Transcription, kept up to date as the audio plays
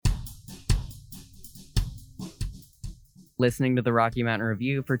listening to the Rocky Mountain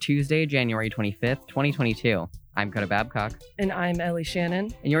Review for Tuesday, January 25th, 2022. I'm Coda Babcock. And I'm Ellie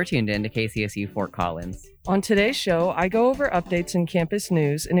Shannon. And you're tuned in to KCSU Fort Collins. On today's show, I go over updates in campus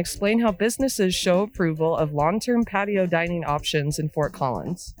news and explain how businesses show approval of long-term patio dining options in Fort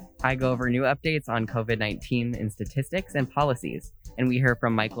Collins. I go over new updates on COVID-19 in statistics and policies. And we hear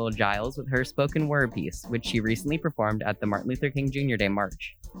from Michael Giles with her spoken word piece, which she recently performed at the Martin Luther King Jr. Day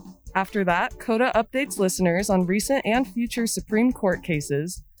March. After that, Coda updates listeners on recent and future Supreme Court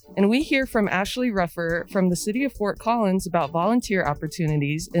cases, and we hear from Ashley Ruffer from the City of Fort Collins about volunteer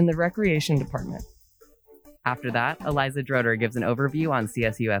opportunities in the Recreation Department. After that, Eliza Droder gives an overview on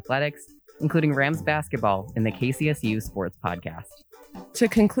CSU athletics, including Rams basketball in the KCSU Sports Podcast. To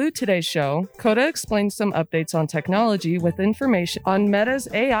conclude today's show, Coda explains some updates on technology with information on Meta's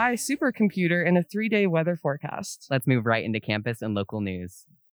AI supercomputer and a 3-day weather forecast. Let's move right into campus and local news.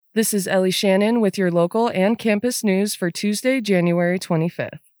 This is Ellie Shannon with your local and campus news for Tuesday, January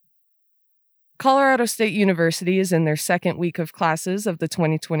 25th. Colorado State University is in their second week of classes of the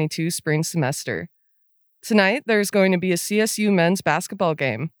 2022 spring semester. Tonight, there's going to be a CSU men's basketball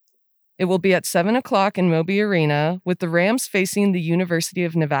game. It will be at 7 o'clock in Moby Arena, with the Rams facing the University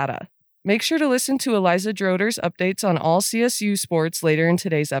of Nevada. Make sure to listen to Eliza Droder's updates on all CSU sports later in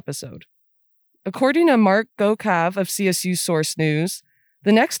today's episode. According to Mark Gokav of CSU Source News,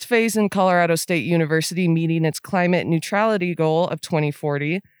 the next phase in Colorado State University meeting its climate neutrality goal of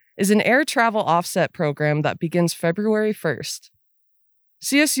 2040 is an air travel offset program that begins February 1st.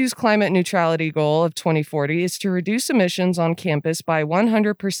 CSU's climate neutrality goal of 2040 is to reduce emissions on campus by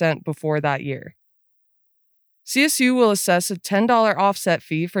 100% before that year. CSU will assess a $10 offset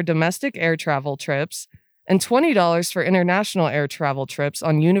fee for domestic air travel trips and $20 for international air travel trips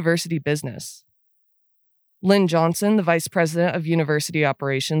on university business. Lynn Johnson, the vice president of university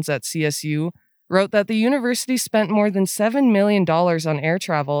operations at CSU, wrote that the university spent more than $7 million on air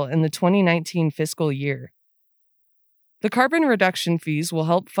travel in the 2019 fiscal year. The carbon reduction fees will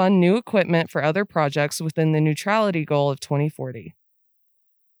help fund new equipment for other projects within the neutrality goal of 2040.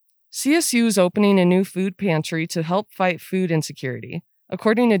 CSU is opening a new food pantry to help fight food insecurity,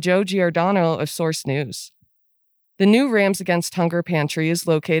 according to Joe Giordano of Source News. The new Rams Against Hunger pantry is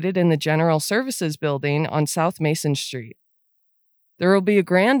located in the General Services Building on South Mason Street. There will be a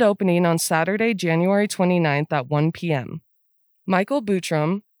grand opening on Saturday, January 29th at 1 p.m. Michael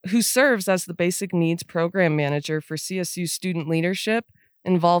Boutram, who serves as the Basic Needs Program Manager for CSU Student Leadership,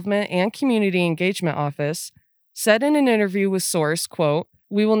 Involvement, and Community Engagement Office, said in an interview with Source, quote,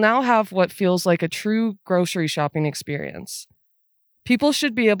 "We will now have what feels like a true grocery shopping experience. People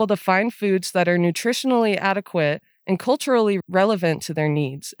should be able to find foods that are nutritionally adequate and culturally relevant to their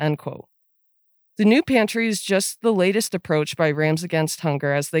needs," end quote. The new pantry is just the latest approach by Rams Against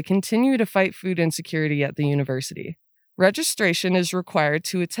Hunger as they continue to fight food insecurity at the university. Registration is required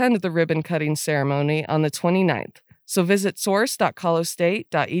to attend the ribbon-cutting ceremony on the 29th, so visit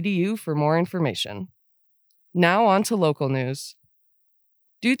source.colostate.edu for more information. Now on to local news.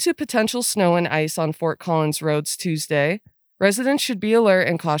 Due to potential snow and ice on Fort Collins roads Tuesday, residents should be alert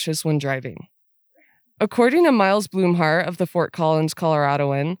and cautious when driving. According to Miles Blumhart of the Fort Collins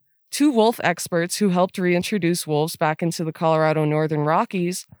Coloradoan, 2 wolf experts who helped reintroduce wolves back into the Colorado Northern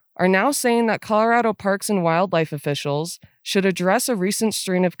Rockies are now saying that Colorado Parks and Wildlife officials should address a recent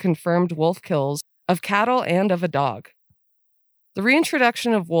string of confirmed wolf kills of cattle and of a dog. The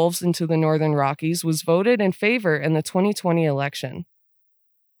reintroduction of wolves into the Northern Rockies was voted in favor in the 2020 election.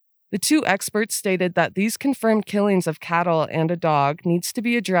 The 2 experts stated that these confirmed killings of cattle and a dog needs to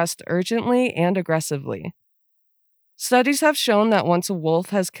be addressed urgently and aggressively. Studies have shown that once a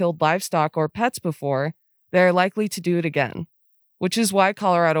wolf has killed livestock or pets before, they are likely to do it again, which is why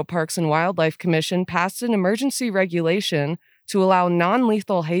Colorado Parks and Wildlife Commission passed an emergency regulation to allow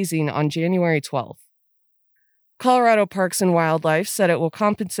non-lethal hazing on January 12th. Colorado Parks and Wildlife said it will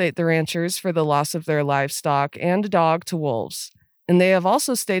compensate the ranchers for the loss of their livestock and a dog to wolves, and they have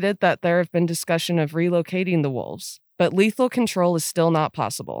also stated that there have been discussion of relocating the wolves, but lethal control is still not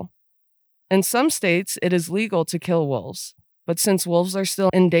possible. In some states, it is legal to kill wolves, but since wolves are still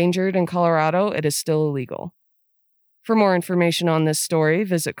endangered in Colorado, it is still illegal. For more information on this story,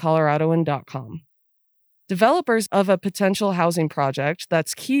 visit coloradoan.com. Developers of a potential housing project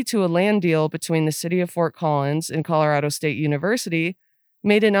that's key to a land deal between the City of Fort Collins and Colorado State University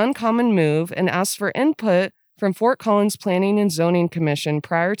made an uncommon move and asked for input from Fort Collins Planning and Zoning Commission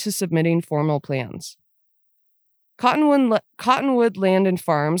prior to submitting formal plans. Cottonwood Land and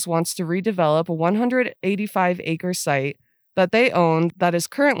Farms wants to redevelop a 185-acre site that they own that is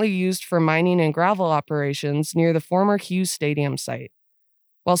currently used for mining and gravel operations near the former Hughes Stadium site.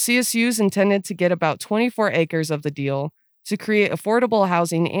 While CSU is intended to get about 24 acres of the deal, to create affordable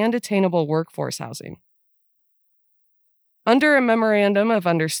housing and attainable workforce housing. Under a memorandum of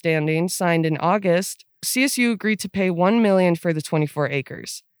understanding signed in August, CSU agreed to pay $1 million for the 24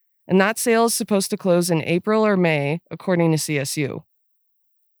 acres, and that sale is supposed to close in April or May, according to CSU.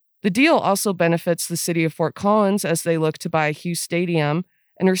 The deal also benefits the city of Fort Collins as they look to buy Hughes Stadium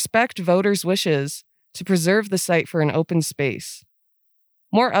and respect voters' wishes to preserve the site for an open space.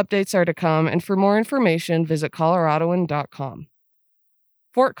 More updates are to come, and for more information, visit coloradoan.com.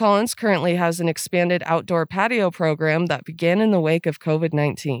 Fort Collins currently has an expanded outdoor patio program that began in the wake of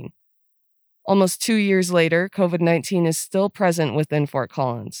COVID-19. Almost 2 years later, COVID-19 is still present within Fort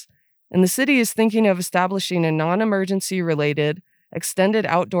Collins, and the city is thinking of establishing a non-emergency related extended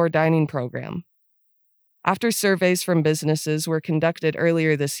outdoor dining program. After surveys from businesses were conducted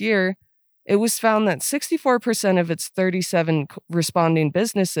earlier this year, it was found that 64% of its 37 responding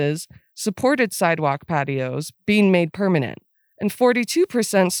businesses supported sidewalk patios being made permanent, and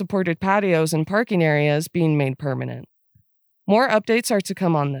 42% supported patios and parking areas being made permanent. More updates are to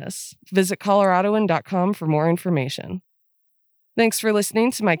come on this. Visit coloradoan.com for more information. Thanks for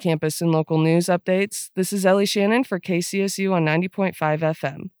listening to my campus and local news updates. This is Ellie Shannon for KCSU on 90.5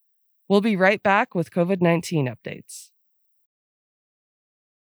 FM. We'll be right back with COVID-19 updates.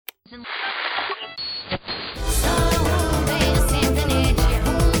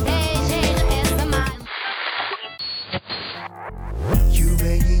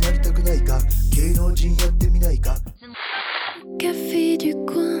 Café du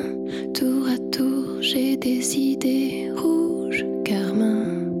coin, tour à tour, j'ai des idées rouges,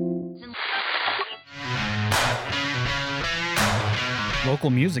 carmin. Local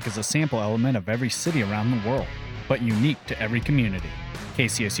music is a sample element of every city around the world, but unique to every community.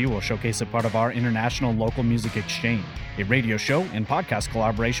 KCSU will showcase a part of our International Local Music Exchange, a radio show and podcast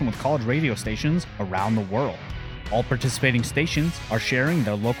collaboration with college radio stations around the world. All participating stations are sharing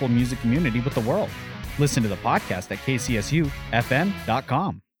their local music community with the world. Listen to the podcast at kcsufm.com.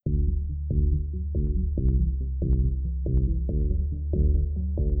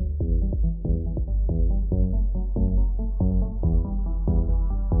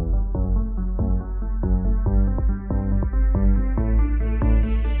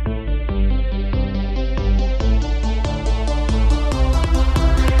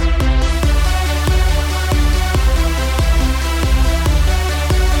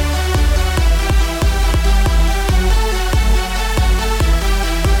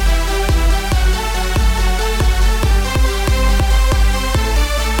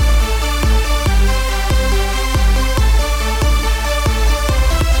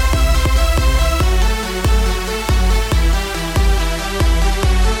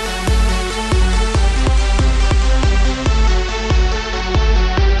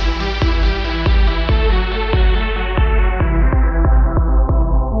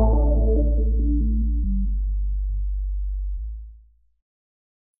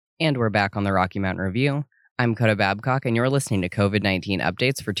 And we're back on the Rocky Mountain Review. I'm Coda Babcock, and you're listening to COVID-19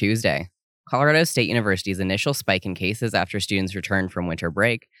 updates for Tuesday. Colorado State University's initial spike in cases after students returned from winter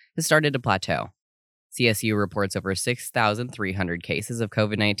break has started to plateau. CSU reports over 6,300 cases of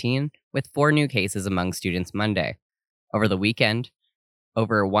COVID-19, with 4 new cases among students Monday. Over the weekend,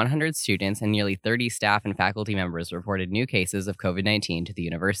 over 100 students and nearly 30 staff and faculty members reported new cases of COVID-19 to the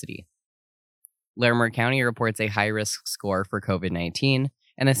university. Larimer County reports a high-risk score for COVID-19,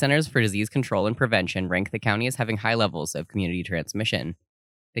 and the Centers for Disease Control and Prevention rank the county as having high levels of community transmission.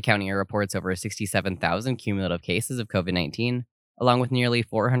 The county reports over 67,000 cumulative cases of COVID-19, along with nearly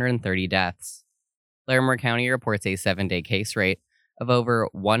 430 deaths. Larimer County reports a 7-day case rate of over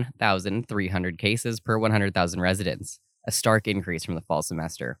 1,300 cases per 100,000 residents, a stark increase from the fall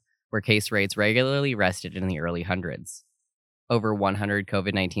semester, where case rates regularly rested in the early hundreds. Over 100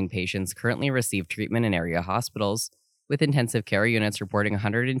 COVID-19 patients currently receive treatment in area hospitals, with intensive care units reporting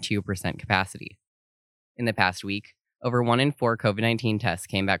 102% capacity. In the past week, over 1 in 4 COVID-19 tests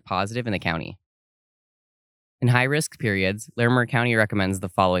came back positive in the county. In high-risk periods, Larimer County recommends the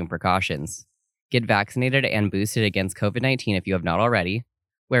following precautions. Get vaccinated and boosted against COVID-19 if you have not already.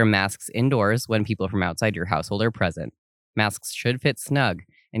 Wear masks indoors when people from outside your household are present. Masks should fit snug,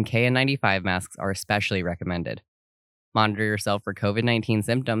 and KN95 masks are especially recommended. Monitor yourself for COVID-19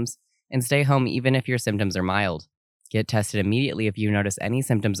 symptoms, and stay home even if your symptoms are mild. Get tested immediately if you notice any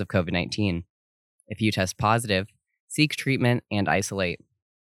symptoms of COVID-19. If you test positive, seek treatment and isolate.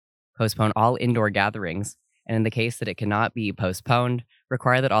 Postpone all indoor gatherings, and in the case that it cannot be postponed,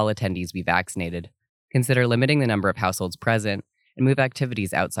 require that all attendees be vaccinated. Consider limiting the number of households present and move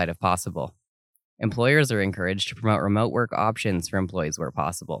activities outside if possible. Employers are encouraged to promote remote work options for employees where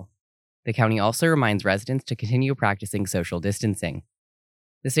possible. The county also reminds residents to continue practicing social distancing.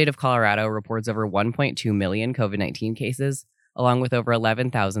 The state of Colorado reports over 1.2 million COVID-19 cases, along with over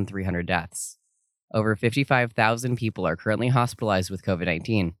 11,300 deaths. Over 55,000 people are currently hospitalized with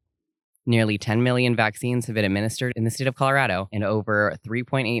COVID-19. Nearly 10 million vaccines have been administered in the state of Colorado, and over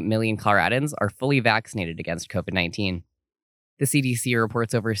 3.8 million Coloradans are fully vaccinated against COVID-19. The CDC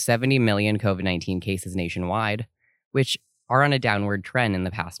reports over 70 million COVID-19 cases nationwide, which are on a downward trend in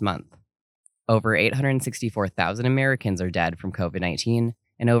the past month. Over 864,000 Americans are dead from COVID-19,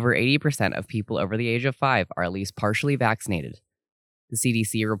 and over 80% of people over the age of 5 are at least partially vaccinated. The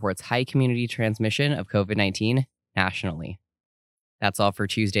CDC reports high community transmission of COVID-19 nationally. That's all for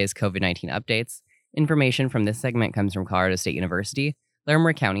Tuesday's COVID-19 updates. Information from this segment comes from Colorado State University,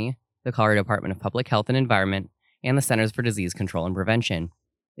 Larimer County, the Colorado Department of Public Health and Environment, and the Centers for Disease Control and Prevention.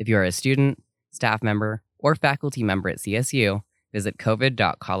 If you are a student, staff member, or faculty member at CSU, visit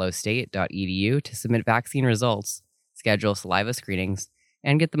covid.colostate.edu to submit vaccine results, schedule saliva screenings,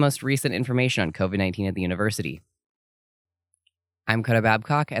 and get the most recent information on COVID-19 at the university. I'm Coda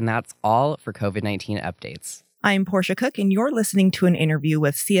Babcock, and that's all for COVID-19 updates. I'm Portia Cook, and you're listening to an interview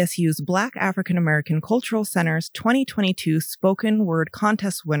with CSU's Black African American Cultural Center's 2022 Spoken Word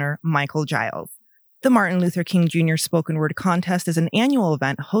Contest winner, Michael Giles. The Martin Luther King Jr. Spoken Word Contest is an annual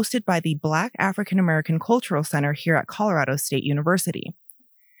event hosted by the Black African American Cultural Center here at Colorado State University.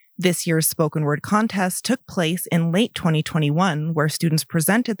 This year's Spoken Word Contest took place in late 2021, where students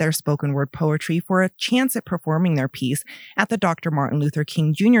presented their spoken word poetry for a chance at performing their piece at the Dr. Martin Luther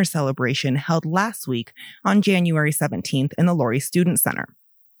King Jr. celebration held last week on January 17th in the Laurie Student Center.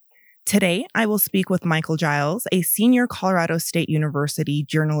 Today, I will speak with Michael Giles, a senior Colorado State University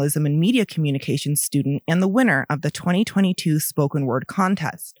journalism and media communications student and the winner of the 2022 Spoken Word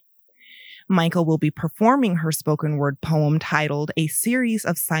Contest. Michael will be performing her spoken word poem titled A Series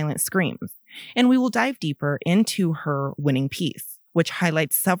of Silent Screams, and we will dive deeper into her winning piece, which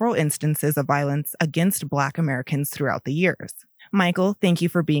highlights several instances of violence against Black Americans throughout the years. Michael, thank you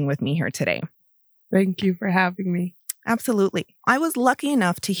for being with me here today. Thank you for having me. Absolutely. I was lucky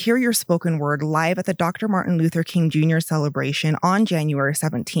enough to hear your spoken word live at the Dr. Martin Luther King Jr. celebration on January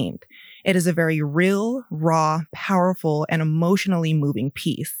 17th. It is a very real, raw, powerful, and emotionally moving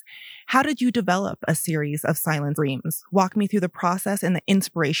piece. How did you develop a series of silent screams? Walk me through the process and the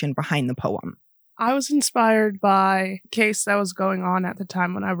inspiration behind the poem. I was inspired by a case that was going on at the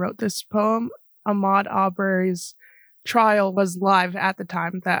time when I wrote this poem. Ahmaud Arbery's trial was live at the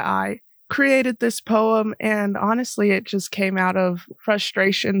time that I created this poem, and honestly, it just came out of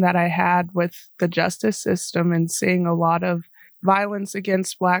frustration that I had with the justice system and seeing a lot of violence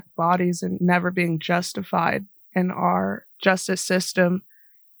against Black bodies and never being justified in our justice system.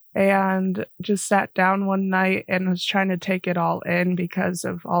 And just sat down one night and was trying to take it all in because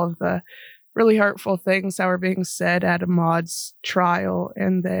of all of the really hurtful things that were being said at Ahmaud's trial.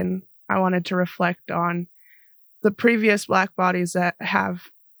 And then I wanted to reflect on the previous Black bodies that have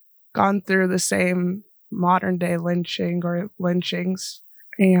gone through the same modern day lynching or lynchings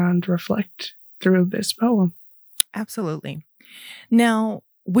and reflect through this poem. Absolutely. Now,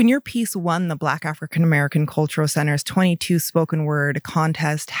 when your piece won the Black African American Cultural Center's 22 Spoken Word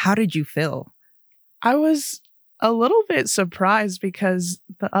Contest, how did you feel? I was a little bit surprised because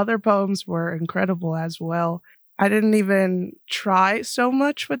the other poems were incredible as well. I didn't even try so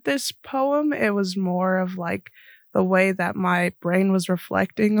much with this poem. It was more of like the way that my brain was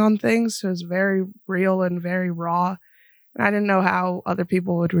reflecting on things. It was very real and very raw. And I didn't know how other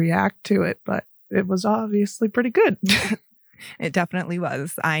people would react to it, but it was obviously pretty good. It definitely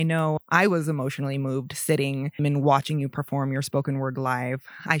was. I know I was emotionally moved sitting and watching you perform your spoken word live.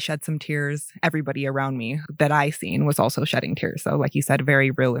 I shed some tears. Everybody around me that I seen was also shedding tears. So like you said,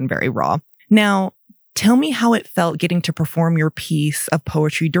 very real and very raw. Now, tell me how it felt getting to perform your piece of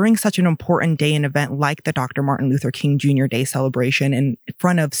poetry during such an important day and event like the Dr. Martin Luther King Jr. Day celebration in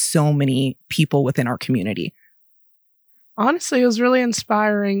front of so many people within our community. Honestly, it was really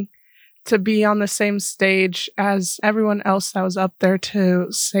inspiring to be on the same stage as everyone else that was up there to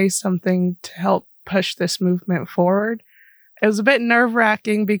say something to help push this movement forward. It was a bit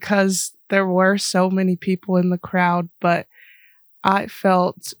nerve-wracking because there were so many people in the crowd, but I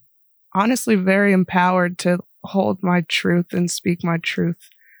felt honestly very empowered to hold my truth and speak my truth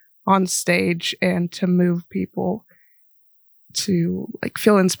on stage and to move people to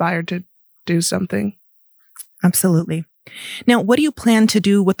feel inspired to do something. Absolutely. Now, what do you plan to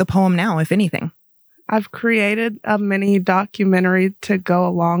do with the poem now, if anything? I've created a mini documentary to go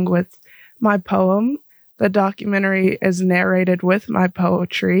along with my poem. The documentary is narrated with my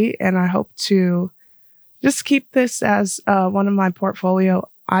poetry, and I hope to just keep this as one of my portfolio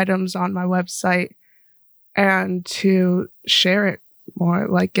items on my website and to share it more,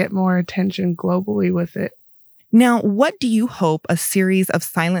 like get more attention globally with it. Now, what do you hope a series of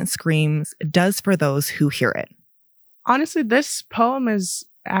silent screams does for those who hear it? Honestly, this poem is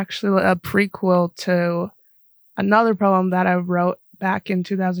actually a prequel to another poem that I wrote back in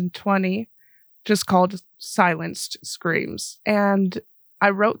 2020, just called Silenced Screams. And I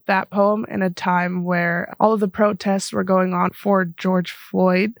wrote that poem in a time where all of the protests were going on for George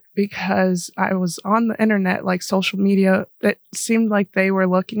Floyd, because I was on the internet, like social media, it seemed like they were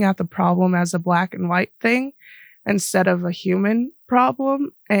looking at the problem as a black and white thing instead of a human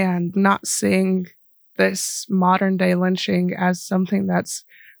problem, and not seeing this modern day lynching as something that's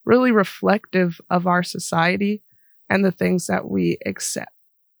really reflective of our society and the things that we accept.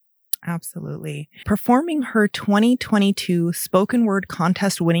 Absolutely. Performing her 2022 spoken word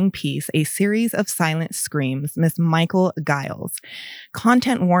contest winning piece, A Series of Silent Screams, Miss Michael Giles.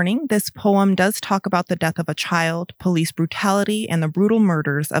 Content warning, this poem does talk about the death of a child, police brutality, and the brutal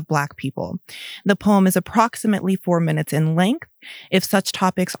murders of Black people. The poem is approximately 4 minutes in length. If such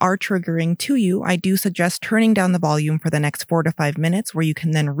topics are triggering to you, I do suggest turning down the volume for the next 4 to 5 minutes, where you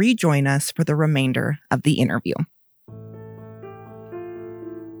can then rejoin us for the remainder of the interview.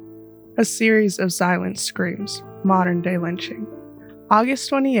 A Series of Silent Screams, Modern Day Lynching. August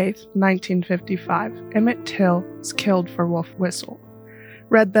 28, 1955, Emmett Till is killed for Wolf Whistle.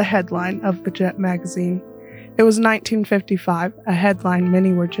 Read the headline of the Jet magazine. It was 1955, a headline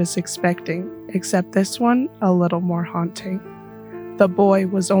many were just expecting, except this one a little more haunting. The boy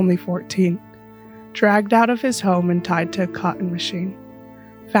was only 14, dragged out of his home and tied to a cotton machine.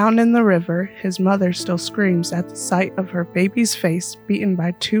 Found in the river, his mother still screams at the sight of her baby's face beaten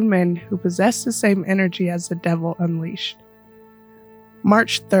by 2 men who possess the same energy as the devil unleashed.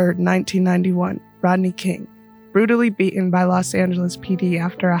 March 3, 1991, Rodney King, brutally beaten by Los Angeles PD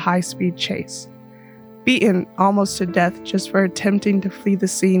after a high-speed chase. Beaten almost to death just for attempting to flee the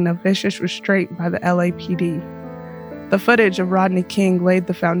scene of vicious restraint by the LAPD. The footage of Rodney King laid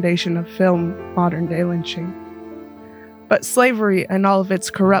the foundation of film Modern Day Lynching. But slavery and all of its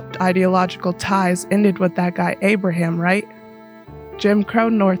corrupt ideological ties ended with that guy Abraham, right? Jim Crow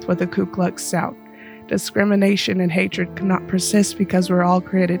North with the Ku Klux South. Discrimination and hatred cannot persist because we're all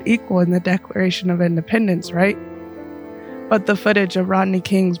created equal in the Declaration of Independence, right? But the footage of Rodney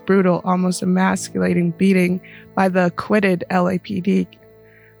King's brutal, almost emasculating beating by the acquitted LAPD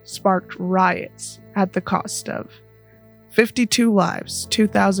sparked riots at the cost of 52 lives,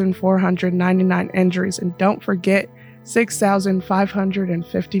 2,499 injuries, and don't forget,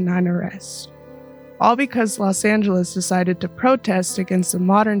 6,559 arrests. All because Los Angeles decided to protest against the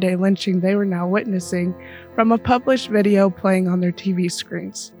modern-day lynching they were now witnessing from a published video playing on their TV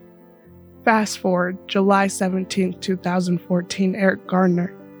screens. Fast forward, July 17, 2014, Eric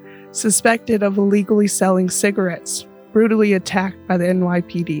Gardner, suspected of illegally selling cigarettes, brutally attacked by the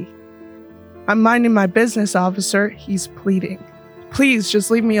NYPD. "I'm minding my business, officer," he's pleading. "Please,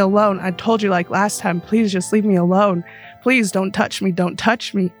 just leave me alone. I told you like last time, please just leave me alone. Please don't touch me, don't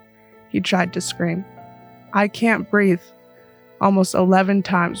touch me." He tried to scream. "I can't breathe," almost 11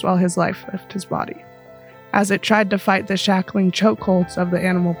 times while his life left his body, as it tried to fight the shackling chokeholds of the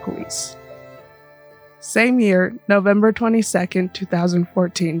animal police. Same year, November 22nd,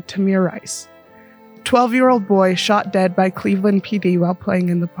 2014, Tamir Rice. 12-year-old boy shot dead by Cleveland PD while playing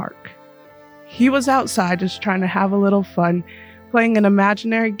in the park. He was outside just trying to have a little fun, playing an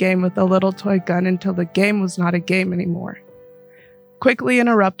imaginary game with a little toy gun until the game was not a game anymore. Quickly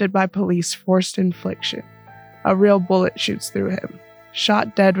interrupted by police forced infliction. A real bullet shoots through him.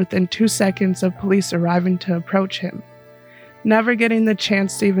 Shot dead within 2 seconds of police arriving to approach him. Never getting the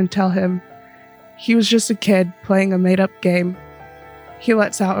chance to even tell him he was just a kid playing a made-up game, he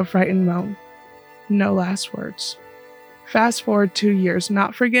lets out a frightened moan. No last words. Fast forward 2 years,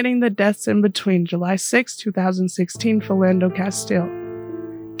 not forgetting the deaths in between. July 6, 2016, Philando Castile,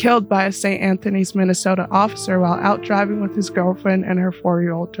 killed by a St. Anthony's, Minnesota officer while out driving with his girlfriend and her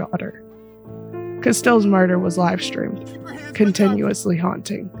 4-year-old daughter. Castile's murder was live-streamed, continuously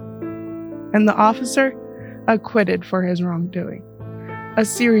haunting. And the officer, acquitted for his wrongdoing. A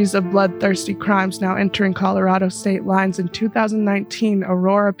series of bloodthirsty crimes now entering Colorado state lines. In 2019,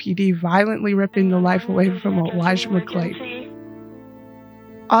 Aurora PD violently ripping the life away from Elijah McClain.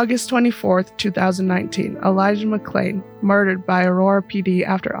 August 24th, 2019, Elijah McClain murdered by Aurora PD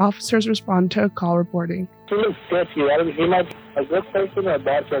after officers respond to a call reporting. He looks sketchy. Is he like a good person or a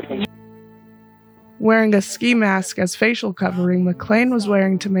bad person? Wearing a ski mask as facial covering, McClain was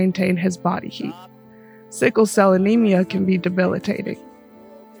wearing to maintain his body heat. Sickle cell anemia can be debilitating.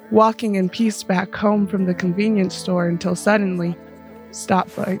 Walking in peace back home from the convenience store until suddenly,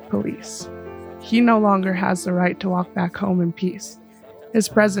 stopped by police. He no longer has the right to walk back home in peace. His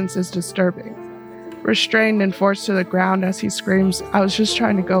presence is disturbing. Restrained and forced to the ground as he screams, "I was just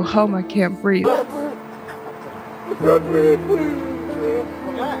trying to go home, I can't breathe."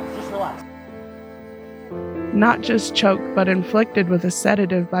 Not just choked, but inflicted with a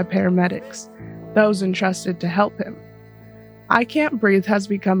sedative by paramedics, those entrusted to help him. "I Can't Breathe" has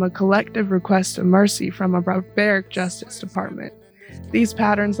become a collective request of mercy from a barbaric Justice Department. These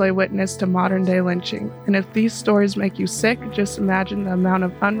patterns lay witness to modern-day lynching, and if these stories make you sick, just imagine the amount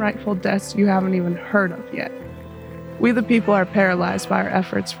of unrightful deaths you haven't even heard of yet. We the people are paralyzed by our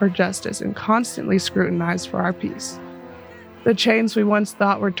efforts for justice and constantly scrutinized for our peace. The chains we once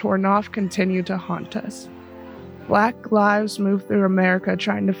thought were torn off continue to haunt us. Black lives move through America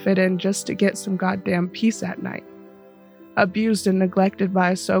trying to fit in just to get some goddamn peace at night. Abused and neglected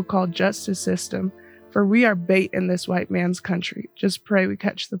by a so-called justice system, for we are bait in this white man's country. Just pray we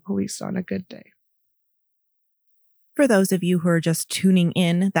catch the police on a good day. For those of you who are just tuning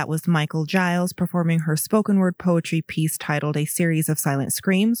in, that was Michael Giles performing her spoken word poetry piece titled A Series of Silent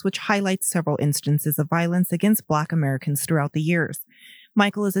Screams, which highlights several instances of violence against Black Americans throughout the years.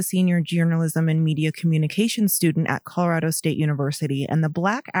 Michael is a senior journalism and media communications student at Colorado State University and the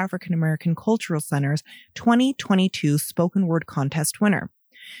Black African American Cultural Center's 2022 Spoken Word Contest winner.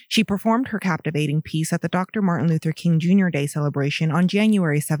 She performed her captivating piece at the Dr. Martin Luther King Jr. Day celebration on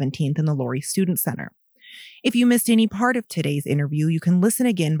January 17th in the Laurie Student Center. If you missed any part of today's interview, you can listen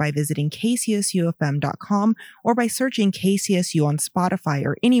again by visiting kcsufm.com or by searching KCSU on Spotify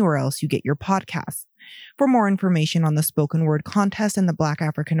or anywhere else you get your podcasts. For more information on the Spoken Word Contest and the Black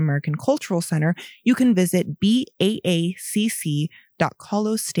African American Cultural Center, you can visit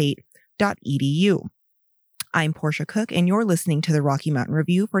baacc.colostate.edu. I'm Portia Cook, and you're listening to the Rocky Mountain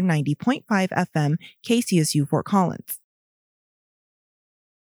Review for 90.5 FM KCSU Fort Collins.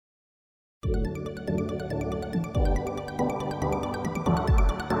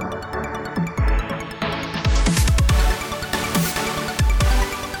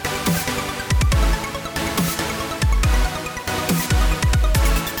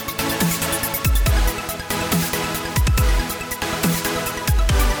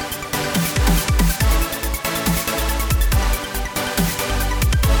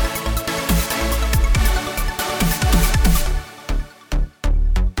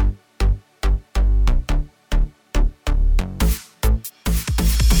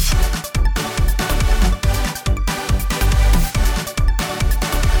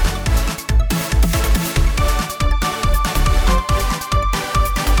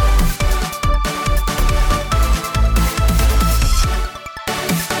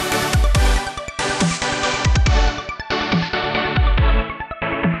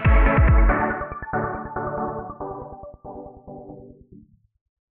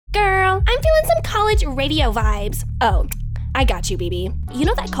 College radio vibes. Oh, I got you, BB. You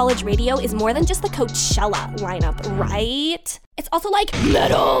know that college radio is more than just the Coachella lineup, right? It's also like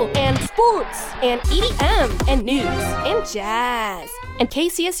metal and sports and EDM and news and jazz. And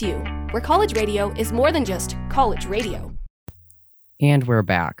KCSU, where college radio is more than just college radio. And we're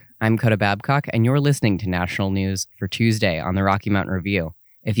back. I'm Coda Babcock, and you're listening to National News for Tuesday on the Rocky Mountain Review.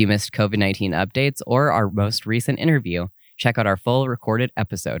 If you missed COVID-19 updates or our most recent interview, check out our full recorded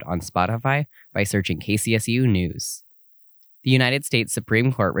episode on Spotify by searching KCSU News. The United States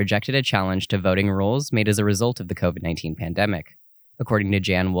Supreme Court rejected a challenge to voting rules made as a result of the COVID-19 pandemic. According to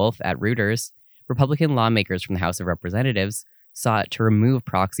Jan Wolf at Reuters, Republican lawmakers from the House of Representatives sought to remove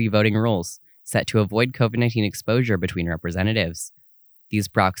proxy voting rules set to avoid COVID-19 exposure between representatives. These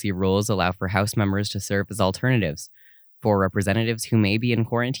proxy rules allow for House members to serve as alternatives for representatives who may be in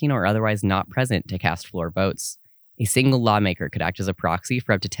quarantine or otherwise not present to cast floor votes. A single lawmaker could act as a proxy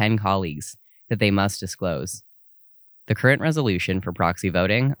for up to 10 colleagues that they must disclose. The current resolution for proxy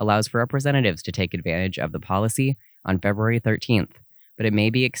voting allows for representatives to take advantage of the policy on February 13th, but it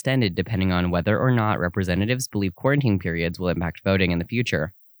may be extended depending on whether or not representatives believe quarantine periods will impact voting in the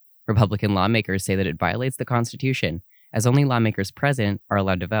future. Republican lawmakers say that it violates the Constitution, as only lawmakers present are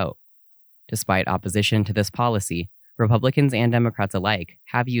allowed to vote. Despite opposition to this policy, Republicans and Democrats alike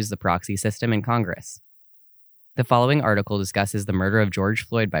have used the proxy system in Congress. The following article discusses the murder of George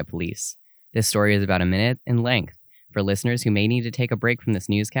Floyd by police. This story is about a minute in length for listeners who may need to take a break from this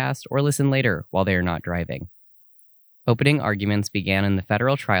newscast or listen later while they are not driving. Opening arguments began in the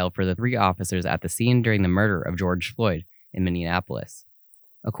federal trial for the 3 officers at the scene during the murder of George Floyd in Minneapolis.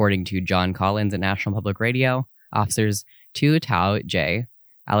 According to John Collins at National Public Radio, officers Tu Tao J,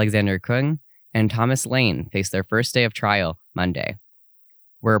 Alexander Kung, and Thomas Lane faced their first day of trial Monday.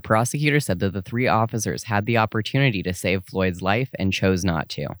 where a prosecutor said that the 3 officers had the opportunity to save Floyd's life and chose not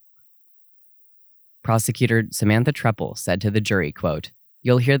to. Prosecutor Samantha Treppel said to the jury, quote,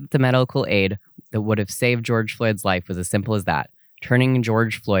 "You'll hear that the medical aid that would have saved George Floyd's life was as simple as that, turning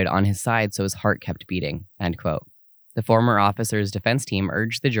George Floyd on his side so his heart kept beating," end quote. The former officer's defense team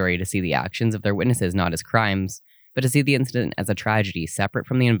urged the jury to see the actions of their witnesses not as crimes, but to see the incident as a tragedy separate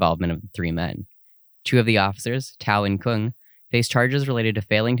from the involvement of the 3 men. 2 of the officers, Tao and Kung, faced charges related to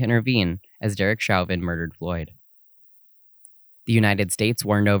failing to intervene as Derek Chauvin murdered Floyd. The United States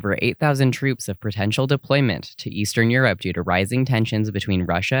warned over 8,000 troops of potential deployment to Eastern Europe due to rising tensions between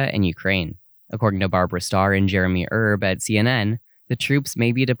Russia and Ukraine. According to Barbara Starr and Jeremy Erb at CNN, the troops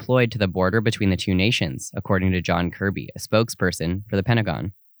may be deployed to the border between the 2 nations, according to John Kirby, a spokesperson for the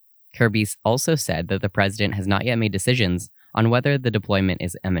Pentagon. Kirby also said that the president has not yet made decisions on whether the deployment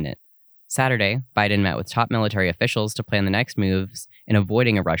is imminent. Saturday, Biden met with top military officials to plan the next moves in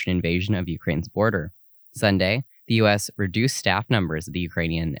avoiding a Russian invasion of Ukraine's border. Sunday, the U.S. reduced staff numbers at the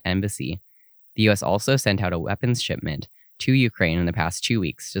Ukrainian embassy. The U.S. also sent out a weapons shipment to Ukraine in the past 2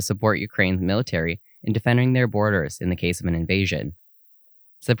 weeks to support Ukraine's military in defending their borders in the case of an invasion.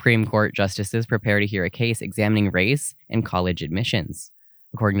 Supreme Court justices prepare to hear a case examining race and college admissions.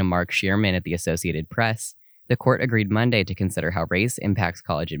 According to Mark Shearman at the Associated Press, the court agreed Monday to consider how race impacts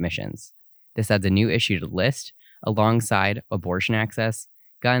college admissions. This adds a new issue to the list, alongside abortion access,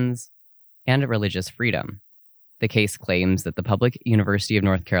 guns, and religious freedom. The case claims that the public University of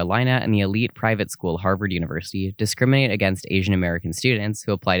North Carolina and the elite private school Harvard University discriminate against Asian American students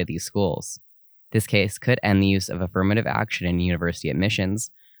who apply to these schools. This case could end the use of affirmative action in university admissions,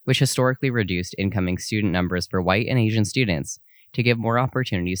 which historically reduced incoming student numbers for white and Asian students to give more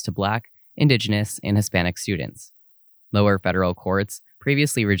opportunities to Black, Indigenous, and Hispanic students. Lower federal courts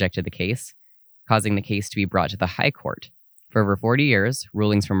previously rejected the case, causing the case to be brought to the High Court. For over 40 years,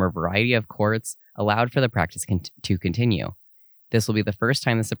 rulings from a variety of courts allowed for the practice to continue. This will be the first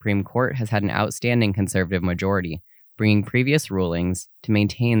time the Supreme Court has had an outstanding conservative majority, bringing previous rulings to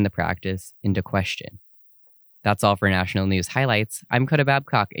maintain the practice into question. That's all for National News Highlights. I'm Coda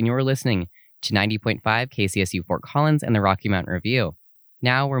Babcock, and you're listening to 90.5 KCSU Fort Collins and the Rocky Mountain Review.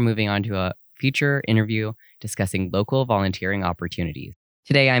 Now we're moving on to a feature interview discussing local volunteering opportunities.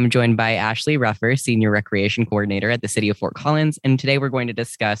 Today, I'm joined by Ashley Ruffer, Senior Recreation Coordinator at the City of Fort Collins, and today we're going to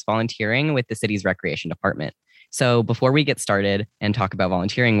discuss volunteering with the city's Recreation Department. So before we get started and talk about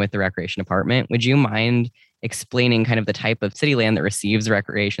volunteering with the Recreation Department, would you mind explaining kind of the type of city land that receives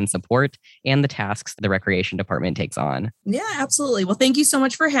recreation support and the tasks the Recreation Department takes on? Yeah, absolutely. Well, thank you so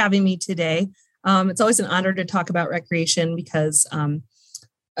much for having me today. It's always an honor to talk about recreation because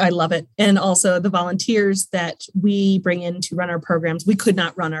I love it. And also the volunteers that we bring in to run our programs. We could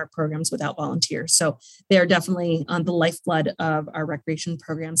not run our programs without volunteers. So they are definitely on the lifeblood of our recreation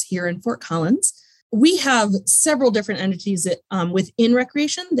programs here in Fort Collins. We have several different entities that, within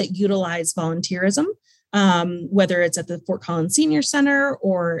recreation that utilize volunteerism, whether it's at the Fort Collins Senior Center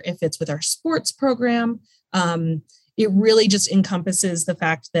or if it's with our sports program. It really just encompasses the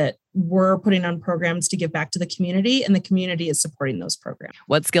fact that we're putting on programs to give back to the community, and the community is supporting those programs.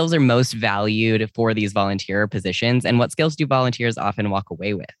 What skills are most valued for these volunteer positions, and what skills do volunteers often walk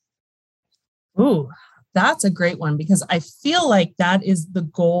away with? Ooh, that's a great one, because I feel like that is the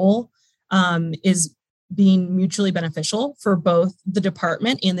goal, is being mutually beneficial for both the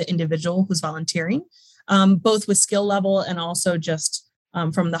department and the individual who's volunteering, both with skill level and also just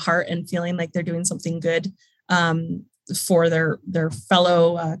from the heart and feeling like they're doing something good for their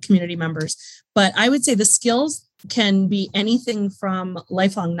fellow community members. But I would say the skills can be anything from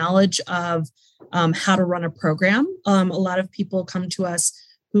lifelong knowledge of how to run a program. A lot of people come to us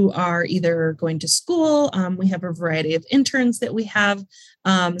who are either going to school. We have a variety of interns that we have,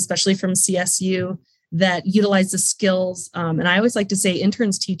 especially from CSU, that utilize the skills. And I always like to say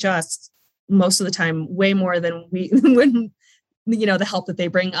interns teach us most of the time way more than when the help that they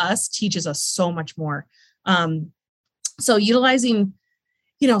bring us teaches us so much more. So utilizing,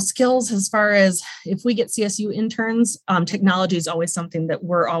 skills as far as if we get CSU interns, technology is always something that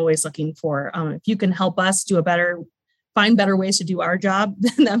we're always looking for. If you can help us find better ways to do our job,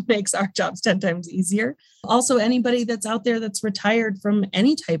 then that makes our jobs 10 times easier. Also, anybody that's out there that's retired from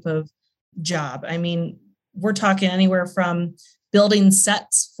any type of job. I mean, we're talking anywhere from building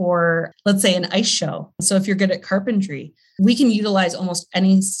sets for, let's say, an ice show. So if you're good at carpentry, we can utilize almost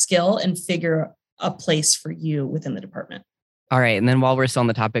any skill and figure a place for you within the department. All right. And then while we're still on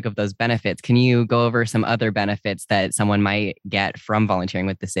the topic of those benefits, can you go over some other benefits that someone might get from volunteering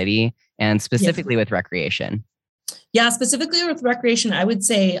with the city and specifically with recreation? Yeah, specifically with recreation, I would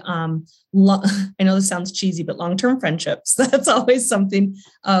say, I know this sounds cheesy, but long-term friendships, that's always something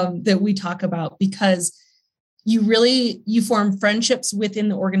that we talk about, because you form friendships within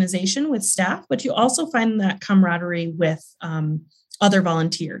the organization with staff, but you also find that camaraderie with other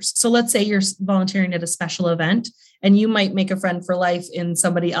volunteers. So let's say you're volunteering at a special event, and you might make a friend for life in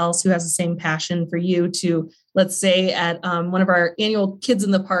somebody else who has the same passion for you to, let's say at one of our annual Kids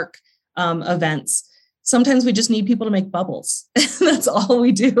in the Park events. Sometimes we just need people to make bubbles. That's all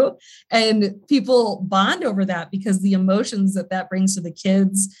we do. And people bond over that because the emotions that brings to the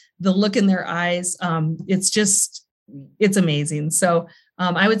kids, the look in their eyes, it's amazing. So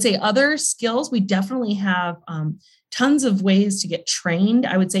I would say other skills, we definitely have tons of ways to get trained.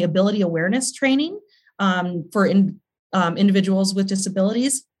 I would say ability awareness training for individuals with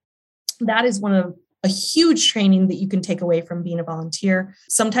disabilities. That is one of a huge training that you can take away from being a volunteer.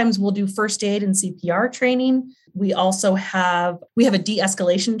 Sometimes we'll do first aid and CPR training. We also have a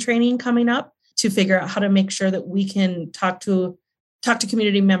de-escalation training coming up to figure out how to make sure that we can talk to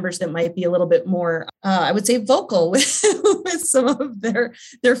community members that might be a little bit more, I would say, vocal with some of their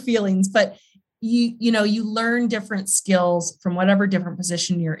feelings. But you learn different skills from whatever different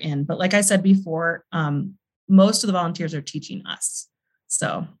position you're in. But like I said before, most of the volunteers are teaching us.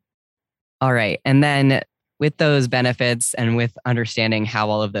 So. All right. And then with those benefits and with understanding how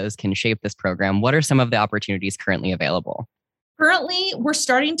all of those can shape this program, what are some of the opportunities currently available? Currently, we're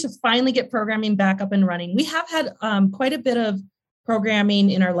starting to finally get programming back up and running. We have had quite a bit of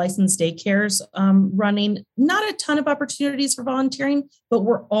programming in our licensed daycares running. Not a ton of opportunities for volunteering, but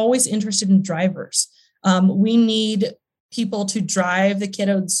we're always interested in drivers. We need people to drive the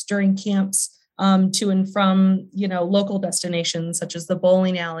kiddos during camps to and from, local destinations such as the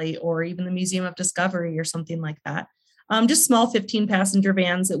bowling alley or even the Museum of Discovery or something like that. Just small 15-passenger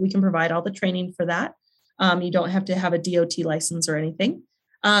vans that we can provide all the training for that. You don't have to have a DOT license or anything.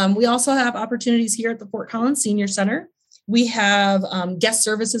 We also have opportunities here at the Fort Collins Senior Center. We have guest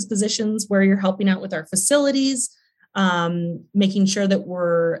services positions where you're helping out with our facilities, making sure that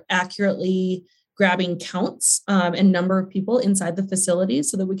we're accurately grabbing counts and number of people inside the facilities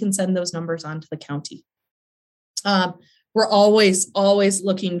so that we can send those numbers on to the county. We're always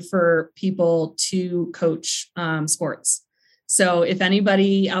looking for people to coach sports. So if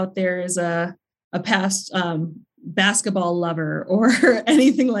anybody out there is a past basketball lover or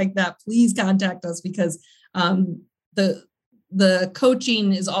anything like that, please contact us, because the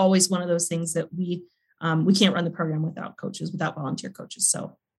coaching is always one of those things that we can't run the program without volunteer coaches.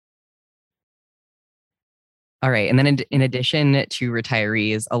 So. All right. And then in addition to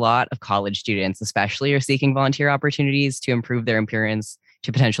retirees, a lot of college students especially are seeking volunteer opportunities to improve their appearance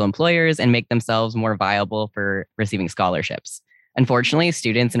to potential employers and make themselves more viable for receiving scholarships. Unfortunately,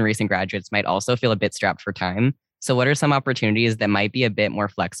 students and recent graduates might also feel a bit strapped for time. So what are some opportunities that might be a bit more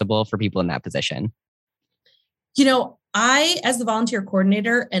flexible for people in that position? I, as the volunteer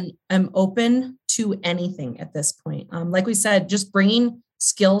coordinator, am open to anything at this point. Like we said, just bringing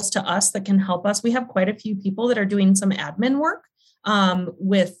skills to us that can help us. We have quite a few people that are doing some admin work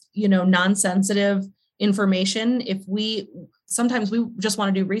with, non-sensitive information. Sometimes we just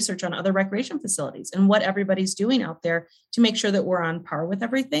want to do research on other recreation facilities and what everybody's doing out there to make sure that we're on par with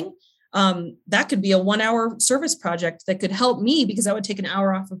everything. That could be a 1-hour service project that could help me, because that would take an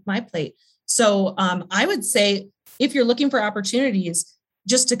hour off of my plate. So I would say, if you're looking for opportunities,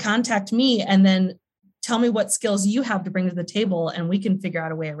 just to contact me and then tell me what skills you have to bring to the table, and we can figure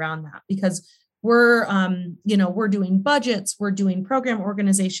out a way around that, because we're doing budgets, we're doing program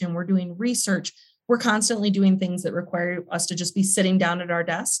organization, we're doing research. We're constantly doing things that require us to just be sitting down at our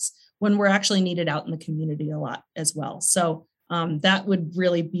desks when we're actually needed out in the community a lot as well. So that would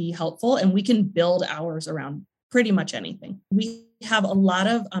really be helpful, and we can build hours around pretty much anything. We have a lot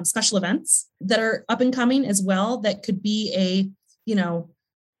of special events that are up and coming as well. That could be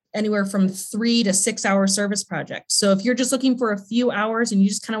anywhere from 3 to 6 hour service project. So if you're just looking for a few hours and you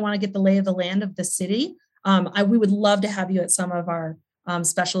just kind of want to get the lay of the land of the city, we would love to have you at some of our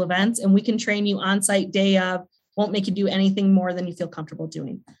special events, and we can train you on site day of. Won't make you do anything more than you feel comfortable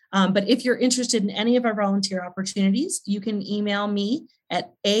doing. But if you're interested in any of our volunteer opportunities, you can email me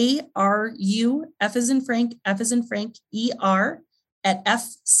at ARU, F as in Frank, ER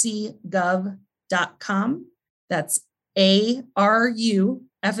 @fcgov.com. That's ARU,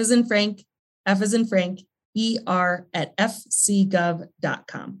 F as in Frank, ER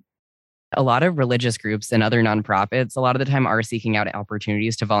 @fcgov.com. A lot of religious groups and other nonprofits, a lot of the time, are seeking out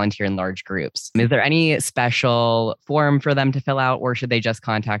opportunities to volunteer in large groups. Is there any special form for them to fill out, or should they just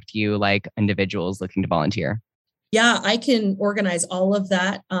contact you like individuals looking to volunteer? Yeah, I can organize all of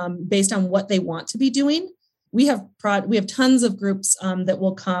that based on what they want to be doing. we have tons of groups that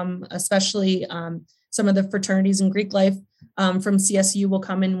will come, especially some of the fraternities in Greek life from CSU will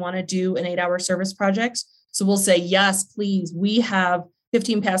come and want to do an 8-hour service project. So we'll say, yes, please, we have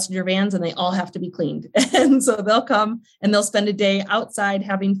 15 passenger vans and they all have to be cleaned. And so they'll come and they'll spend a day outside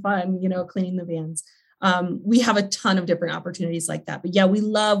having fun, cleaning the vans. We have a ton of different opportunities like that. But yeah, we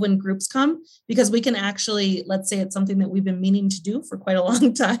love when groups come because we can actually, let's say it's something that we've been meaning to do for quite a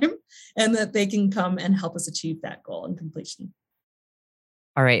long time and that they can come and help us achieve that goal and completion.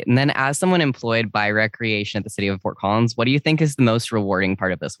 All right. And then as someone employed by Recreation at the City of Fort Collins, what do you think is the most rewarding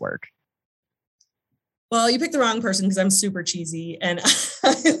part of this work? Well, you picked the wrong person because I'm super cheesy and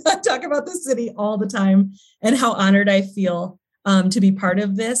I talk about the city all the time and how honored I feel to be part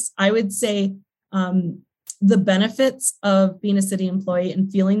of this. I would say the benefits of being a city employee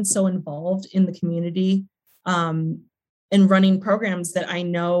and feeling so involved in the community and running programs that I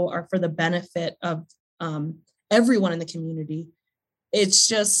know are for the benefit of everyone in the community. It's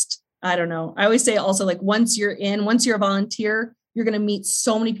just, I don't know. I always say also, like, once you're a volunteer, you're going to meet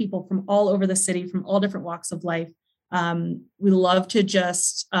so many people from all over the city, from all different walks of life. We love to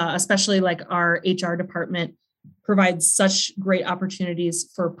just, especially like our HR department, provides such great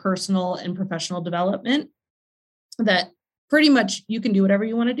opportunities for personal and professional development that pretty much you can do whatever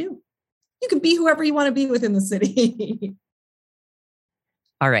you want to do. You can be whoever you want to be within the city.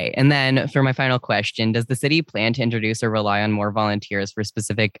 All right. And then for my final question, does the city plan to introduce or rely on more volunteers for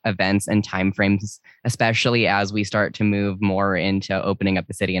specific events and timeframes, especially as we start to move more into opening up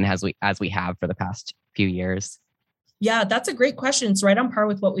the city and as we have for the past few years? Yeah, that's a great question. It's right on par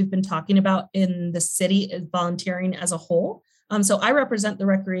with what we've been talking about in the city, volunteering as a whole. So I represent the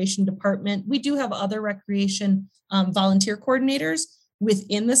recreation department. We do have other recreation volunteer coordinators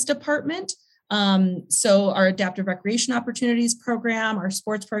within this department. So our adaptive recreation opportunities program, our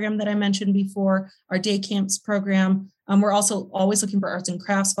sports program that I mentioned before, our day camps program. We're also always looking for arts and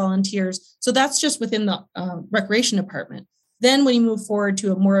crafts volunteers. So that's just within the recreation department. Then when you move forward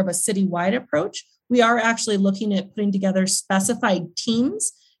to more of a citywide approach, we are actually looking at putting together specified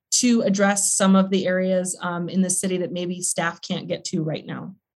teams to address some of the areas in the city that maybe staff can't get to right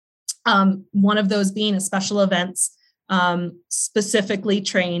now. One of those being a special events, specifically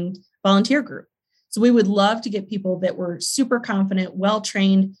trained volunteer group. So we would love to get people that were super confident,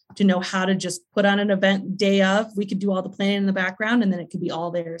 well-trained to know how to just put on an event day of. We could do all the planning in the background and then it could be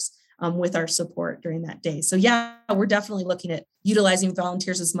all theirs with our support during that day. So yeah, we're definitely looking at utilizing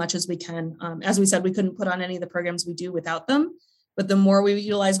volunteers as much as we can. As we said, we couldn't put on any of the programs we do without them, but the more we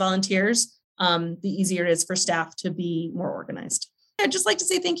utilize volunteers, the easier it is for staff to be more organized. I'd just like to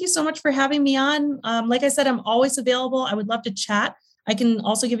say thank you so much for having me on. Like I said, I'm always available. I would love to chat. I can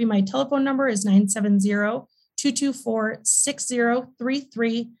also give you my telephone number is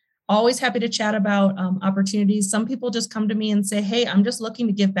 970-224-6033. Always happy to chat about opportunities. Some people just come to me and say, hey, I'm just looking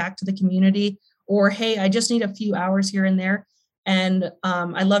to give back to the community, or, hey, I just need a few hours here and there. And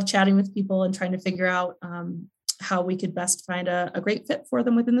I love chatting with people and trying to figure out how we could best find a great fit for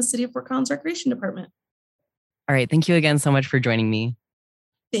them within the City of Fort Collins Recreation Department. All right. Thank you again so much for joining me.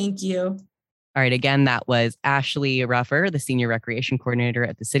 Thank you. All right. Again, that was Ashley Ruffer, the Senior Recreation Coordinator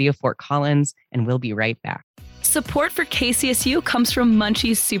at the City of Fort Collins, and we'll be right back. Support for KCSU comes from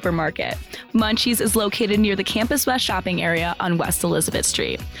Munchies Supermarket. Munchies is located near the Campus West shopping area on West Elizabeth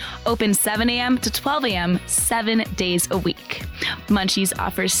Street. Open 7 a.m. to 12 a.m. 7 days a week. Munchies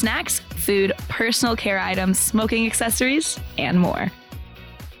offers snacks, food, personal care items, smoking accessories, and more.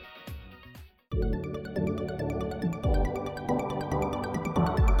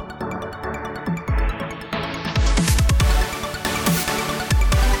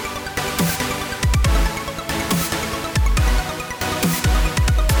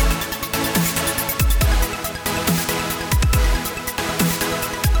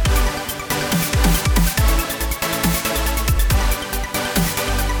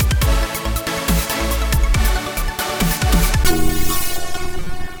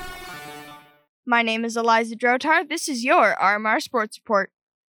 My name is Eliza Drotar. This is your RMR Sports Report.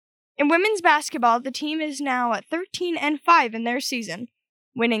 In women's basketball, the team is now at 13-5 in their season,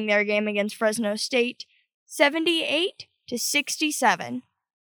 winning their game against Fresno State 78-67.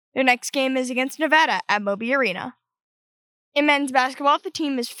 Their next game is against Nevada at Moby Arena. In men's basketball, the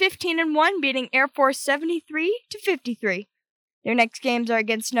team is 15-1, beating Air Force 73-53. Their next games are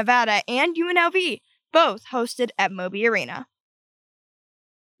against Nevada and UNLV, both hosted at Moby Arena.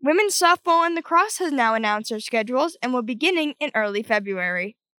 Women's softball and lacrosse has now announced their schedules and will be beginning in early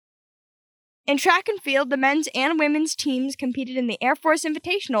February. In track and field, the men's and women's teams competed in the Air Force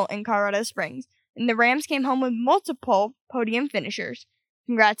Invitational in Colorado Springs, and the Rams came home with multiple podium finishers.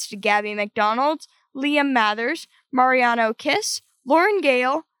 Congrats to Gabby McDonald, Liam Mathers, Mariano Kiss, Lauren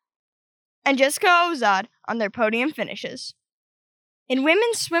Gale, and Jessica Ozad on their podium finishes. In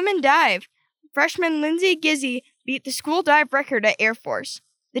women's swim and dive, freshman Lindsay Gizzy beat the school dive record at Air Force.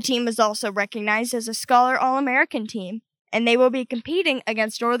 The team is also recognized as a Scholar All-American team, and they will be competing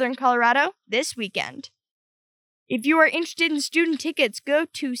against Northern Colorado this weekend. If you are interested in student tickets, go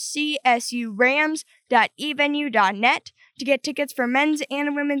to csurams.evenue.net to get tickets for men's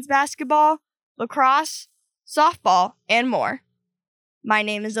and women's basketball, lacrosse, softball, and more. My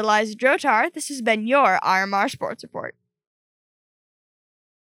name is Eliza Drotar. This has been your RMR Sports Report.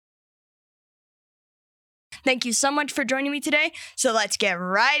 Thank you so much for joining me today, so let's get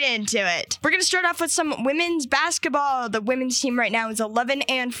right into it. We're going to start off with some women's basketball. The women's team right now is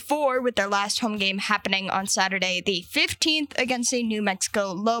 11-4 with their last home game happening on Saturday, the 15th against the New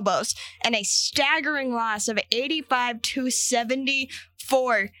Mexico Lobos, and a staggering loss of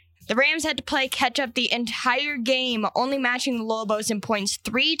 85-74. The Rams had to play catch-up the entire game, only matching the Lobos in points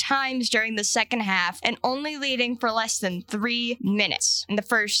 3 times during the second half, and only leading for less than 3 minutes in the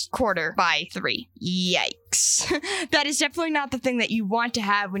first quarter by 3. Yikes. That is definitely not the thing that you want to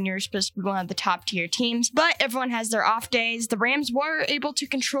have when you're supposed to be one of the top-tier teams, but everyone has their off days. The Rams were able to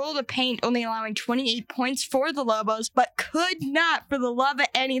control the paint, only allowing 28 points for the Lobos, but could not, for the love of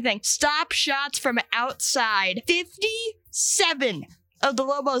anything, stop shots from outside. 57 of the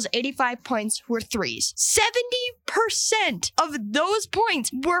Lobos' 85 points were threes. 70% of those points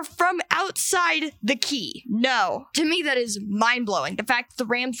were from outside the key. No. To me, that is mind-blowing. The fact that the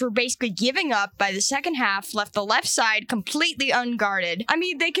Rams were basically giving up by the second half left the left side completely unguarded. I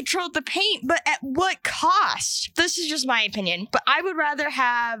mean, they controlled the paint, but at what cost? This is just my opinion, but I would rather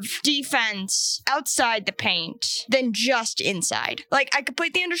have defense outside the paint than just inside. Like, I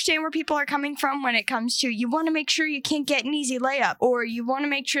completely understand where people are coming from when it comes to you want to make sure you can't get an easy layup, or you want to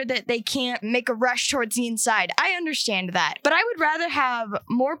make sure that they can't make a rush towards the inside. I understand that. But I would rather have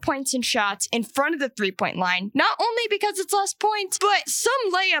more points and shots in front of the three-point line, not only because it's less points, but some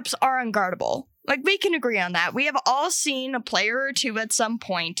layups are unguardable. Like, we can agree on that. We have all seen a player or two at some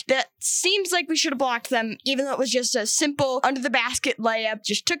point that seems like we should have blocked them, even though it was just a simple under-the-basket layup,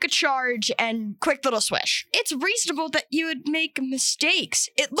 just took a charge and quick little swish. It's reasonable that you would make mistakes.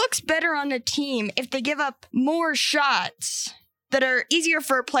 It looks better on a team if they give up more shots that are easier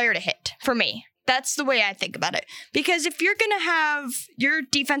for a player to hit, for me. That's the way I think about it. Because if you're going to have your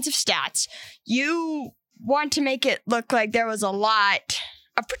defensive stats, you want to make it look like there was a lot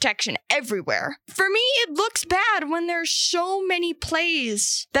of protection everywhere. For me, it looks bad when there's so many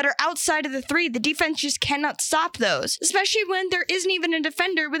plays that are outside of the three. The defense just cannot stop those, especially when there isn't even a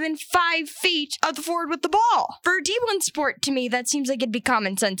defender within 5 feet of the forward with the ball. For a D1 sport, to me, that seems like it'd be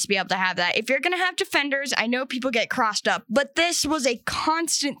common sense to be able to have that. If you're going to have defenders, I know people get crossed up, but this was a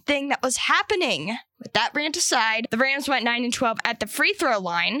constant thing that was happening. With that rant aside, the Rams went 9-12 at the free throw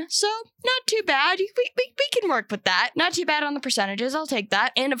line, so not too bad. We can work with that. Not too bad on the percentages, I'll take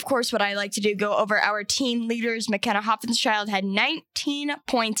that. And of course, what I like to do, go over our team leaders. McKenna Hoffenschild had 19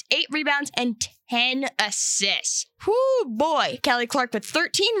 points, 8 rebounds, and 10 assists. Whoo boy. Kelly Clark with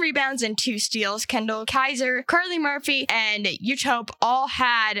 13 rebounds and 2 steals. Kendall Kaiser, Carly Murphy, and Uthope all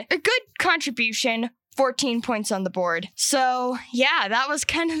had a good contribution. 14 points on the board. So, yeah, that was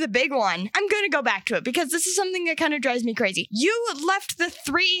kind of the big one. I'm going to go back to it because this is something that kind of drives me crazy. You left the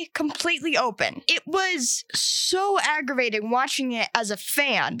three completely open. It was so aggravating watching it as a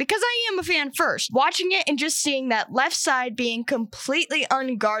fan, because I am a fan first. Watching it and just seeing that left side being completely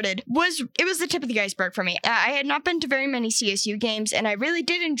unguarded was the tip of the iceberg for me. I had not been to very many CSU games, and I really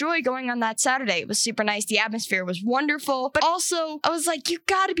did enjoy going on that Saturday. It was super nice. The atmosphere was wonderful, but also I was like, you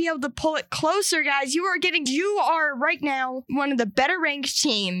got to be able to pull it closer, guys. You are right now one of the better ranked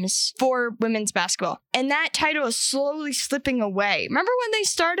teams for women's basketball. And that title is slowly slipping away. Remember when they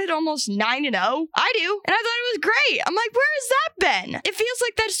started almost 9-0? I do. And I thought it was great. I'm like, where has that been? It feels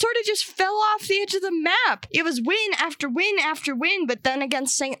like that sort of just fell off the edge of the map. It was win after win after win, but then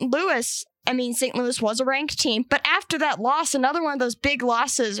against St. Louis, St. Louis was a ranked team, but after that loss, another one of those big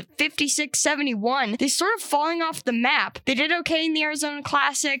losses, 56-71, they sort of falling off the map. They did okay in the Arizona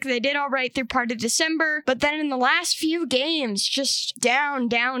Classic. They did all right through part of December, but then in the last few games, just down,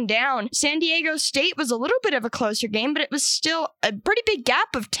 down, down. San Diego State was a little bit of a closer game, but it was still a pretty big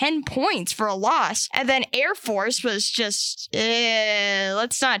gap of 10 points for a loss. And then Air Force was just,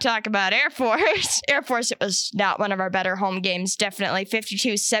 let's not talk about Air Force. Air Force, it was not one of our better home games, definitely.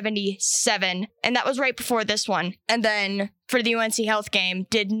 52-77. And that was right before this one. And then for the UNC Health game,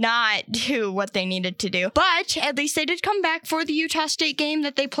 did not do what they needed to do. But at least they did come back for the Utah State game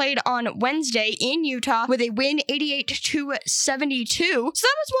that they played on Wednesday in Utah with a win 88-72. So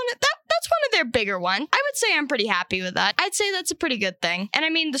that's that's one of their bigger ones. I would say I'm pretty happy with that. I'd say that's a pretty good thing. And I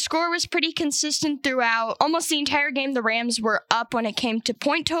mean, the score was pretty consistent throughout. Almost the entire game, the Rams were up when it came to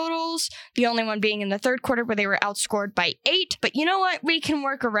point totals, the only one being in the third quarter where they were outscored by 8. But you know what? We can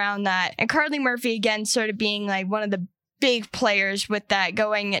work around that. And Carly Murphy, again, sort of being like one of the big players with that,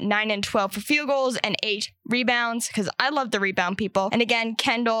 going 9 and 12 for field goals and 8 rebounds, because I love the rebound people. And again,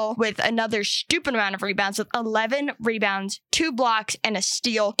 Kendall with another stupid amount of rebounds with 11 rebounds, 2 blocks, and a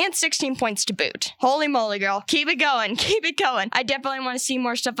steal, and 16 points to boot. Holy moly, girl. Keep it going. Keep it going. I definitely want to see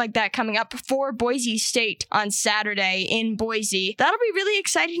more stuff like that coming up for Boise State on Saturday in Boise. That'll be really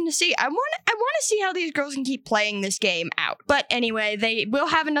exciting to see. I want to see how these girls can keep playing this game out. But anyway, they will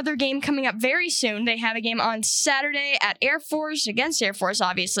have another game coming up very soon. They have a game on Saturday at Air Force, against Air Force,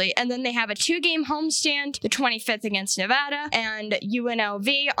 obviously. And then they have a 2-game homestand, the 25th against Nevada, and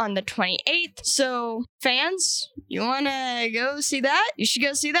UNLV on the 28th. So, fans, you want to go see that? You should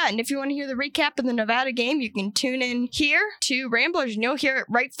go see that. And if you want to hear the recap of the Nevada game, you can tune in here to Ramblers, and you'll hear it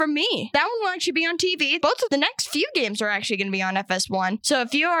right from me. That one will actually be on TV. Both of the next few games are actually going to be on FS1. So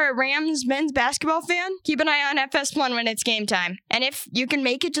if you are a Rams men's basketball fan, keep an eye on FS1 when it's game time. And if you can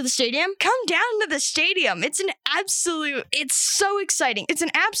make it to the stadium, come down to the stadium. It's so exciting. It's an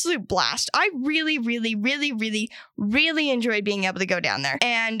absolute blast. I really enjoyed being able to go down there.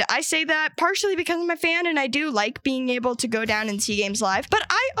 And I say that partially because I'm a fan and I do like being able to go down and see games live. But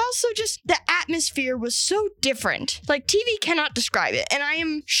I also the atmosphere was so different. Like, TV cannot describe it. And I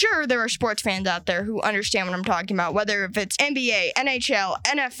am sure there are sports fans out there who understand what I'm talking about, whether if it's NBA, NHL,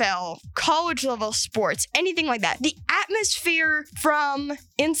 NFL, college level sports, anything like that. The atmosphere from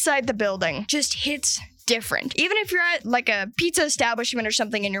inside the building just hits different. Even if you're at like a pizza establishment or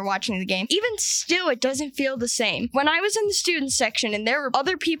something and you're watching the game, even still, it doesn't feel the same. When I was in the student section and there were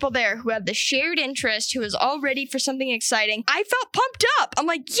other people there who had the shared interest, who was all ready for something exciting, I felt pumped up. I'm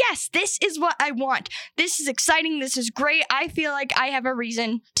like, yes, this is what I want. This is exciting. This is great. I feel like I have a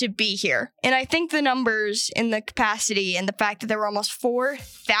reason to be here. And I think the numbers in the capacity and the fact that there were almost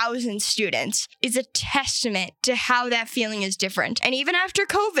 4,000 students is a testament to how that feeling is different. And even after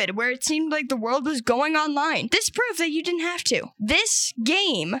COVID, where it seemed like the world was going online, this proved that you didn't have to. This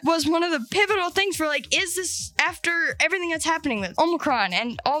game was one of the pivotal things for like, is this, after everything that's happening with Omicron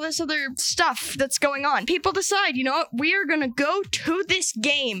and all this other stuff that's going on, people decide, you know what, we are gonna go to this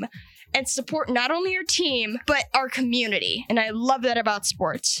game and support not only our team, but our community. And I love that about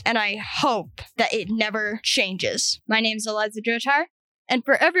sports. And I hope that it never changes. My name is Eliza Jotar, and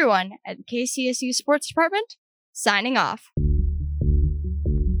for everyone at the KCSU Sports Department, signing off.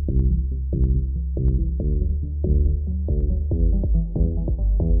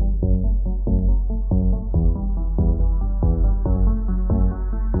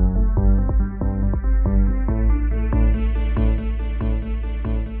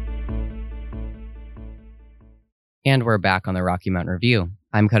 And we're back on the Rocky Mountain Review.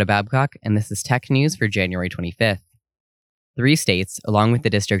 I'm Coda Babcock, and this is tech news for January 25th. 3 states, along with the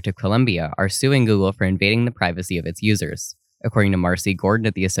District of Columbia, are suing Google for invading the privacy of its users. According to Marcy Gordon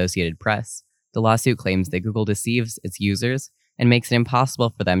at the Associated Press, the lawsuit claims that Google deceives its users and makes it impossible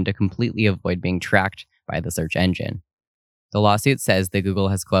for them to completely avoid being tracked by the search engine. The lawsuit says that Google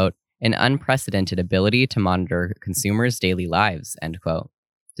has, quote, an unprecedented ability to monitor consumers' daily lives, end quote.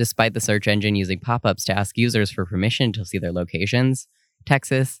 Despite the search engine using pop-ups to ask users for permission to see their locations,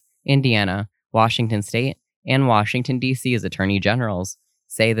 Texas, Indiana, Washington State, and Washington, D.C.'s attorney generals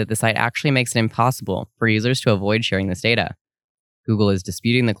say that the site actually makes it impossible for users to avoid sharing this data. Google is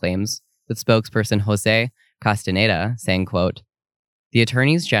disputing the claims, with spokesperson Jose Castaneda saying, quote, the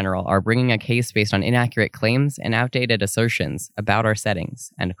attorneys general are bringing a case based on inaccurate claims and outdated assertions about our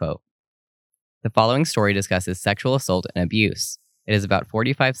settings, end quote. The following story discusses sexual assault and abuse. It is about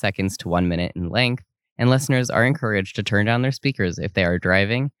 45 seconds to 1 minute in length, and listeners are encouraged to turn down their speakers if they are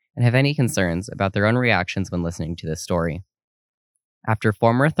driving and have any concerns about their own reactions when listening to this story. After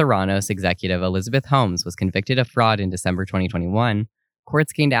former Theranos executive Elizabeth Holmes was convicted of fraud in December 2021,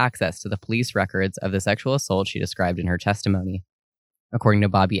 courts gained access to the police records of the sexual assault she described in her testimony. According to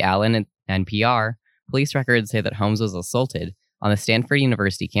Bobby Allen at NPR, police records say that Holmes was assaulted on the Stanford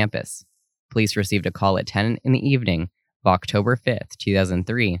University campus. Police received a call at 10 in the evening of October 5th,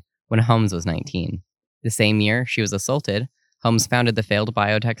 2003, when Holmes was 19. The same year she was assaulted, Holmes founded the failed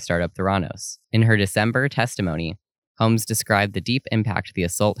biotech startup Theranos. In her December testimony, Holmes described the deep impact the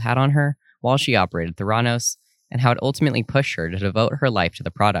assault had on her while she operated Theranos and how it ultimately pushed her to devote her life to the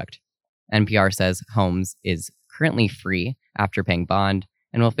product. NPR says Holmes is currently free after paying bond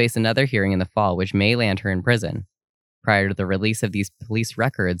and will face another hearing in the fall, which may land her in prison. Prior to the release of these police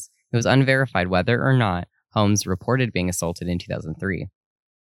records, it was unverified whether or not Holmes reported being assaulted in 2003.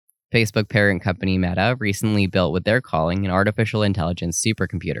 Facebook parent company Meta recently built what they're calling an artificial intelligence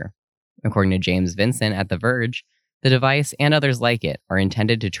supercomputer. According to James Vincent at The Verge, the device and others like it are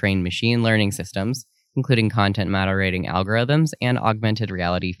intended to train machine learning systems, including content moderating algorithms and augmented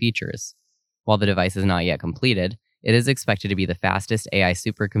reality features. While the device is not yet completed, it is expected to be the fastest AI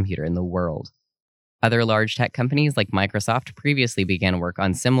supercomputer in the world. Other large tech companies like Microsoft previously began work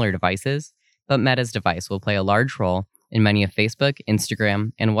on similar devices, but Meta's device will play a large role in many of Facebook,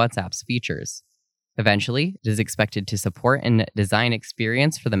 Instagram, and WhatsApp's features. Eventually, it is expected to support and design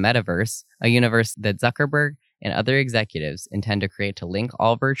experience for the metaverse, a universe that Zuckerberg and other executives intend to create to link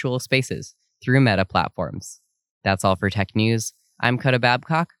all virtual spaces through Meta platforms. That's all for tech news. I'm Coda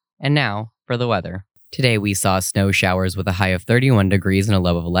Babcock, and now for the weather. Today we saw snow showers with a high of 31 degrees and a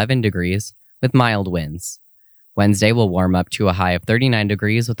low of 11 degrees, with mild winds. Wednesday will warm up to a high of 39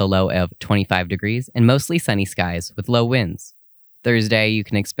 degrees with a low of 25 degrees and mostly sunny skies with low winds. Thursday, you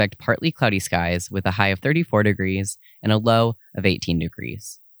can expect partly cloudy skies with a high of 34 degrees and a low of 18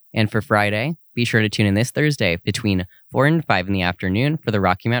 degrees. And for Friday, be sure to tune in this Thursday between 4 and 5 in the afternoon for the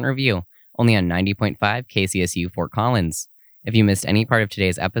Rocky Mountain Review, only on 90.5 KCSU Fort Collins. If you missed any part of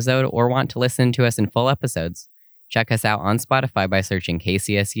today's episode or want to listen to us in full episodes, check us out on Spotify by searching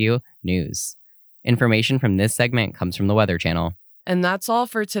KCSU News. Information from this segment comes from the Weather Channel. And that's all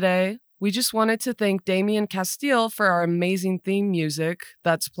for today. We just wanted to thank Damien Castile for our amazing theme music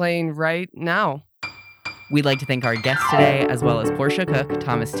that's playing right now. We'd like to thank our guests today, as well as Portia Cook,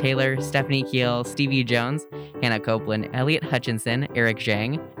 Thomas Taylor, Stephanie Keel, Stevie Jones, Hannah Copeland, Elliot Hutchinson, Eric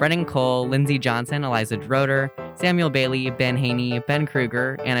Zhang, Brennan Cole, Lindsay Johnson, Eliza Droder, Samuel Bailey, Ben Haney, Ben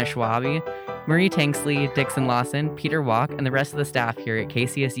Kruger, Anna Schwabi, Marie Tanksley, Dixon Lawson, Peter Walk, and the rest of the staff here at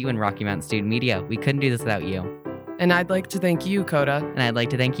KCSU and Rocky Mountain Student Media. We couldn't do this without you. And I'd like to thank you, Coda. And I'd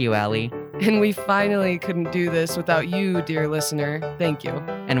like to thank you, Allie. And we finally couldn't do this without you, dear listener. Thank you.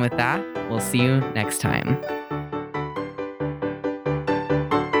 And with that, we'll see you next time.